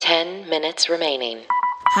10 minutes remaining.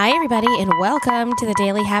 Hi, everybody, and welcome to the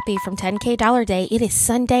Daily Happy from 10K Dollar Day. It is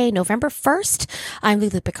Sunday, November 1st. I'm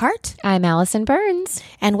Lulu Picard. I'm Allison Burns.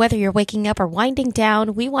 And whether you're waking up or winding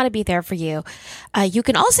down, we want to be there for you. You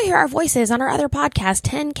can also hear our voices on our other podcast,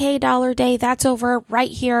 10K Dollar Day. That's over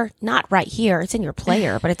right here. Not right here. It's in your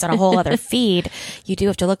player, but it's on a whole other feed. You do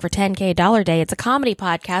have to look for 10K Dollar Day. It's a comedy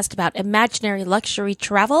podcast about imaginary luxury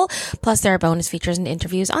travel. Plus, there are bonus features and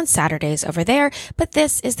interviews on Saturdays over there. But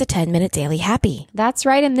this is the 10-minute Daily Happy. That's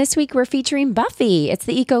right. And this week we're featuring Buffy. It's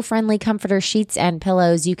the eco-friendly comforter sheets and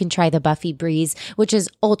pillows. You can try the Buffy Breeze, which is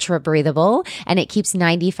ultra breathable, and it keeps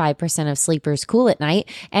 95% of sleepers cool at night.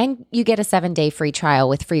 And you get a 7-day free trial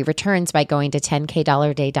with free returns by going to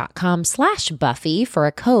 10kdollarday.com/Buffy for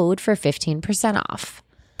a code for 15% off.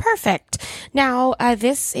 Perfect. Now,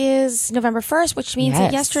 this is November 1st, which means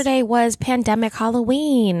that yesterday was Pandemic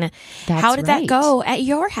Halloween. How did that go at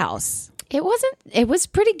your house? It was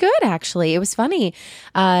pretty good, actually. It was funny.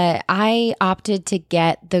 I opted to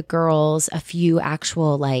get the girls a few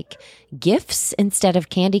actual gifts instead of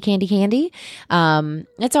candy.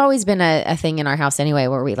 It's always been a thing in our house anyway,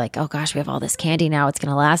 where we oh gosh, we have all this candy now. It's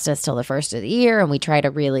going to last us till the first of the year. And we try to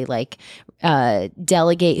really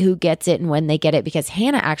delegate who gets it and when they get it, because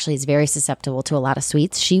Hannah actually is very susceptible to a lot of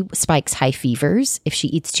sweets. She spikes high fevers if she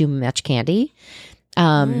eats too much candy.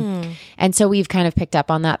 And so we've kind of picked up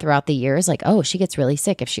on that throughout the years. She gets really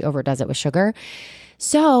sick if she overdoes it with sugar.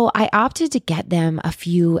 So I opted to get them a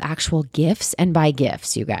few actual gifts, and by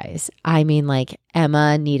gifts, you guys, I mean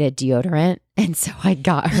Emma needed deodorant. And so I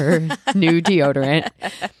got her new deodorant.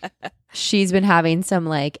 She's been having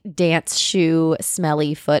some dance shoe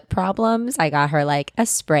smelly foot problems. I got her a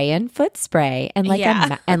spray and foot spray and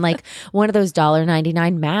one of those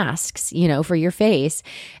 $1.99 masks, for your face.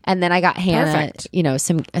 And then I got Hannah,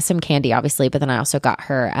 some candy obviously, but then I also got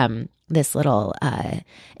her this little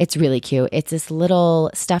it's really cute. It's this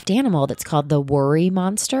little stuffed animal that's called the Worry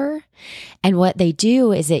Monster. And what they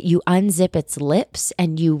do is that you unzip its lips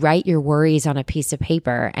and you write your worries on a piece of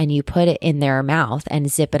paper and you put it in their mouth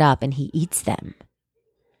and zip it up, and he eats them.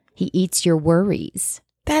 He eats your worries.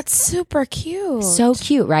 That's super cute. So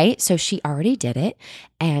cute, right? So she already did it.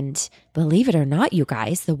 And believe it or not, you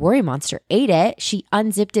guys, the Worry Monster ate it. She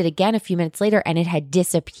unzipped it again a few minutes later and it had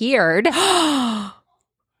disappeared.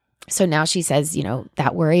 So now she says,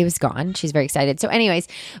 that worry was gone. She's very excited. So anyways,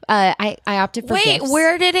 I opted for gifts. Wait,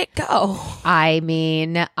 where did it go? I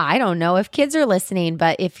mean, I don't know if kids are listening,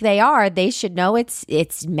 but if they are, they should know it's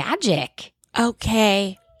magic.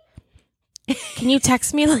 Okay. Can you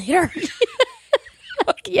text me later?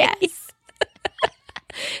 Okay. Yes.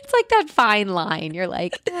 It's that fine line. You're I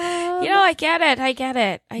get it. I get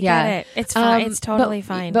it. It's fine. It's totally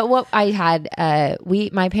fine. But what I had,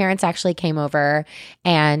 my parents actually came over,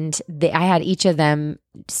 and I had each of them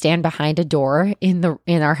stand behind a door in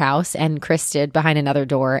our house, and Chris stood behind another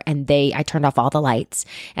door, and I turned off all the lights,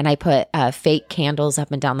 and I put fake candles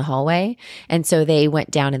up and down the hallway. And so they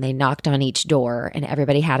went down and they knocked on each door, and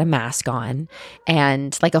everybody had a mask on,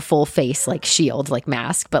 and a full face shield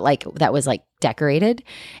mask, but that was decorated,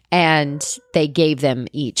 and they gave them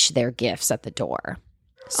each their gifts at the door.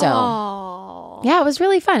 So yeah, it was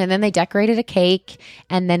really fun. And then they decorated a cake,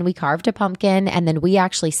 and then we carved a pumpkin, and then we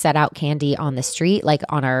actually set out candy on the street,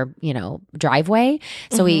 on our, driveway.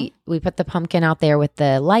 So we put the pumpkin out there with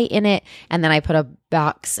the light in it, and then I put a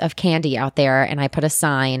box of candy out there, and I put a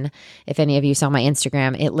sign. If any of you saw my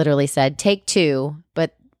Instagram, it literally said take 2,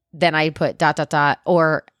 but then I put ...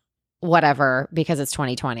 or whatever, because it's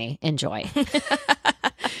 2020. Enjoy.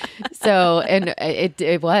 So, and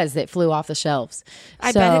it flew off the shelves.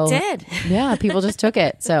 I bet it did. Yeah, people just took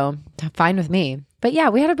it. So fine with me. But yeah,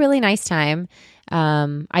 we had a really nice time.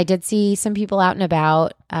 I did see some people out and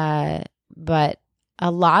about, but a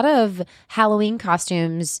lot of Halloween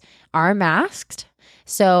costumes are masked.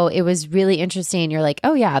 So it was really interesting. You're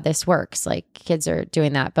oh yeah, this works. Kids are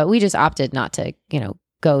doing that. But we just opted not to,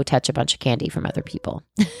 go touch a bunch of candy from other people.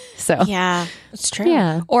 So yeah, it's true.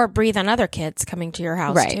 Yeah. Or breathe on other kids coming to your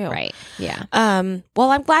house too. Right. Yeah.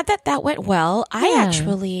 Well, I'm glad that went well. I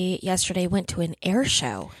actually yesterday went to an air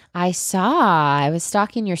show. I was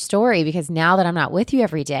stalking your story, because now that I'm not with you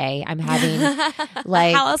every day, I'm having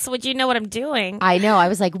how else would you know what I'm doing? I know. I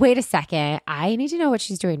was wait a second. I need to know what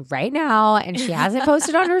she's doing right now. And she hasn't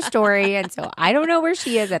posted on her story. And so I don't know where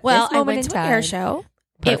she is at this moment in time. I went to an air show.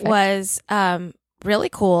 Perfect. It was really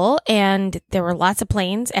cool, and there were lots of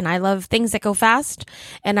planes, and I love things that go fast,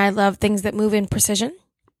 and I love things that move in precision.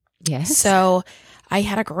 Yes. So I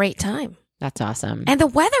had a great time. That's awesome. And the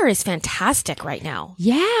weather is fantastic right now.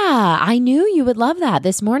 Yeah, I knew you would love that.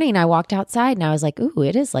 This morning I walked outside and I was like, ooh,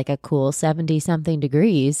 it is like a cool 70-something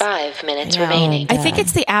degrees. 5 minutes remaining. I think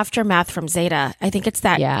it's the aftermath from Zeta. I think it's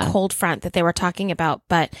that cold front that they were talking about.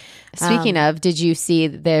 But speaking of, did you see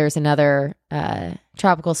there's another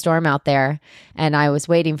tropical storm out there? And I was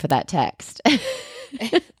waiting for that text.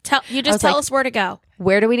 Tell us where to go.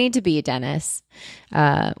 Where do we need to be, Dennis?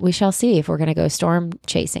 We shall see if we're going to go storm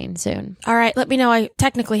chasing soon. All right. Let me know. I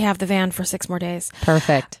technically have the van for 6 more days.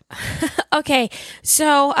 Perfect. Okay.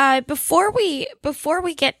 So before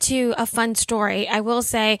we get to a fun story, I will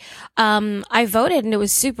say I voted and it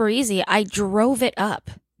was super easy. I drove it up.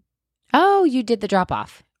 Oh, you did the drop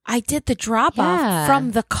off. I did the drop off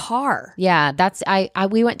from the car. Yeah, that's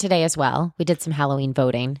we went today as well. We did some Halloween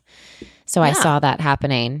voting. So I saw that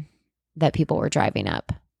happening, that people were driving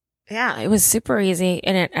up. Yeah, it was super easy,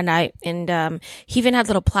 and he even had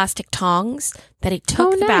little plastic tongs that he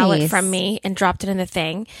took the ballot from me and dropped it in the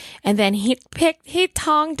thing, and then he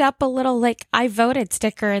tonged up a little like "I voted"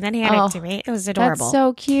 sticker and then handed it to me. It was adorable. That's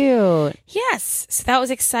so cute. Yes, so that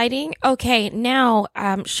was exciting. Okay, now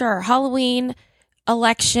sure, Halloween,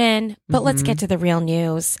 election, but let's get to the real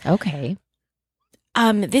news. Okay.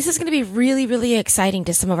 This is going to be really, really exciting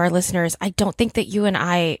to some of our listeners. I don't think that you and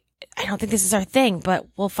I don't think this is our thing, but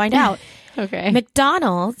we'll find out. Okay.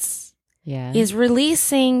 McDonald's is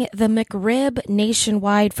releasing the McRib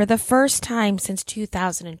nationwide for the first time since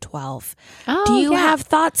 2012. Do you have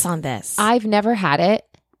thoughts on this? I've never had it.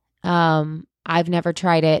 I've never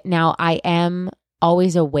tried it. Now, I am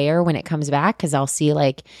always aware when it comes back because I'll see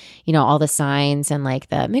all the signs and like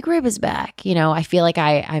the McRib is back. I feel like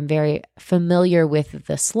I'm very familiar with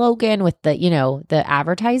the slogan, with the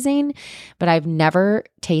advertising, but I've never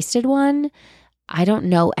tasted one. I don't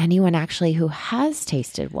know anyone actually who has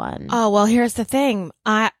tasted one. Oh, well, here's the thing.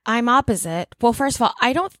 I'm opposite. Well, first of all,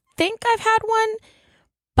 I don't think I've had one.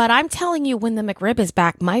 But I'm telling you, when the McRib is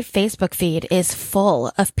back, my Facebook feed is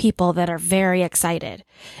full of people that are very excited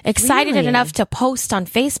Really? enough to post on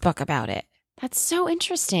Facebook about it. That's so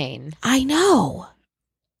interesting. I know.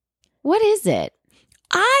 What is it?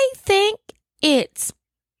 I think it's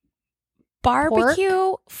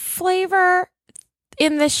barbecue flavor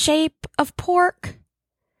in the shape of pork.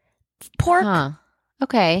 Huh.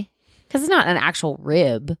 Okay. Because it's not an actual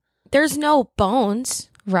rib. There's no bones.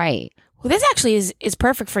 Right. Well, this actually is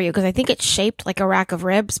perfect for you because I think it's shaped like a rack of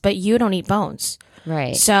ribs, but you don't eat bones.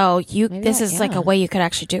 Right. So this is like a way you could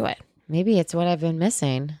actually do it. Maybe it's what I've been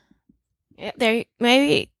missing.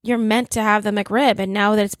 Maybe you're meant to have the McRib, and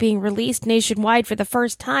now that it's being released nationwide for the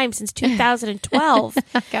first time since 2012,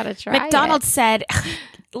 gotta try McDonald's said,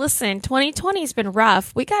 listen, 2020's been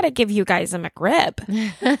rough. We got to give you guys a McRib.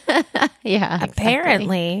 Yeah.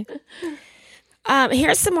 Apparently. Exactly.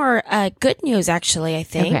 Here's some more good news, actually, I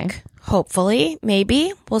think. Okay. Hopefully,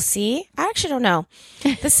 maybe. We'll see. I actually don't know.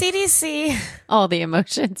 The CDC. All the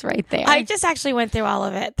emotions right there. I just actually went through all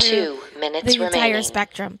of it. 2 minutes the remaining. entire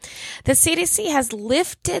spectrum. The CDC has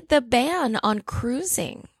lifted the ban on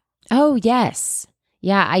cruising. Oh, yes.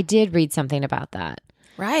 Yeah, I did read something about that.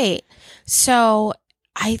 Right. So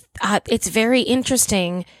it's very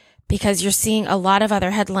interesting because you're seeing a lot of other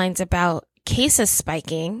headlines about cases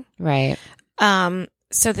spiking. Right.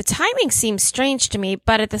 So the timing seems strange to me,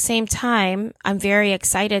 but at the same time, I'm very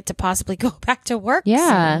excited to possibly go back to work.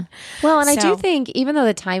 Yeah. soon. Well, and I do think, even though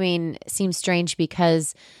the timing seems strange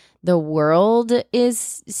because the world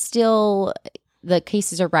is still, the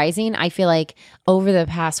cases are rising, I feel like over the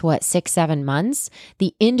past, 6-7 months,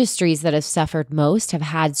 the industries that have suffered most have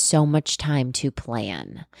had so much time to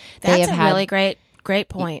plan. That's a really great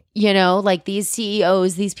point. Like these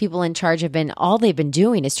CEOs, these people in charge all they've been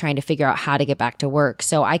doing is trying to figure out how to get back to work.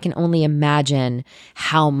 So I can only imagine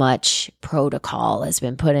how much protocol has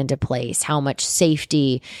been put into place, how much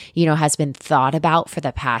safety, has been thought about for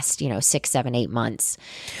the past, 6, 7, 8 months.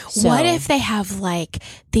 So, what if they have like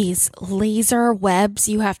these laser webs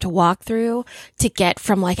you have to walk through to get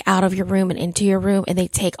from like out of your room and into your room, and they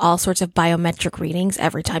take all sorts of biometric readings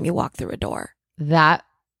every time you walk through a door? That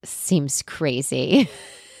seems crazy.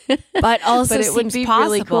 But also it seems would be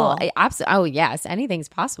possible. really cool. Oh, yes. Anything's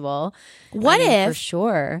possible. What if for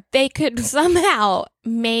sure they could somehow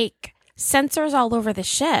make sensors all over the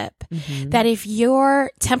ship that if your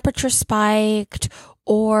temperature spiked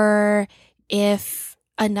or if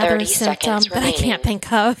another 30 symptom seconds that I can't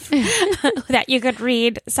think of that you could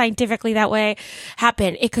read scientifically that way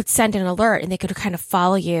happened, it could send an alert and they could kind of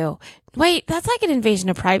follow you Wait, that's like an invasion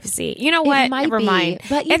of privacy. You know what? It might Never be, mind.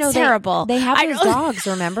 but you it's know, terrible. They have I those don't- dogs.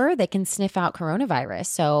 Remember, they can sniff out coronavirus.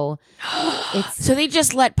 So it's. So they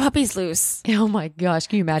just let puppies loose. Oh my gosh!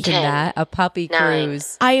 Can you imagine 10, that? A puppy 9,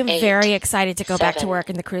 cruise. I am 8, very excited to go back to 7, work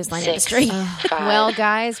in the cruise line 6, industry. 5, Well,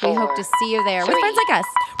 guys, we hope to see you there with 3, friends like us.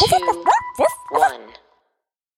 2, 1.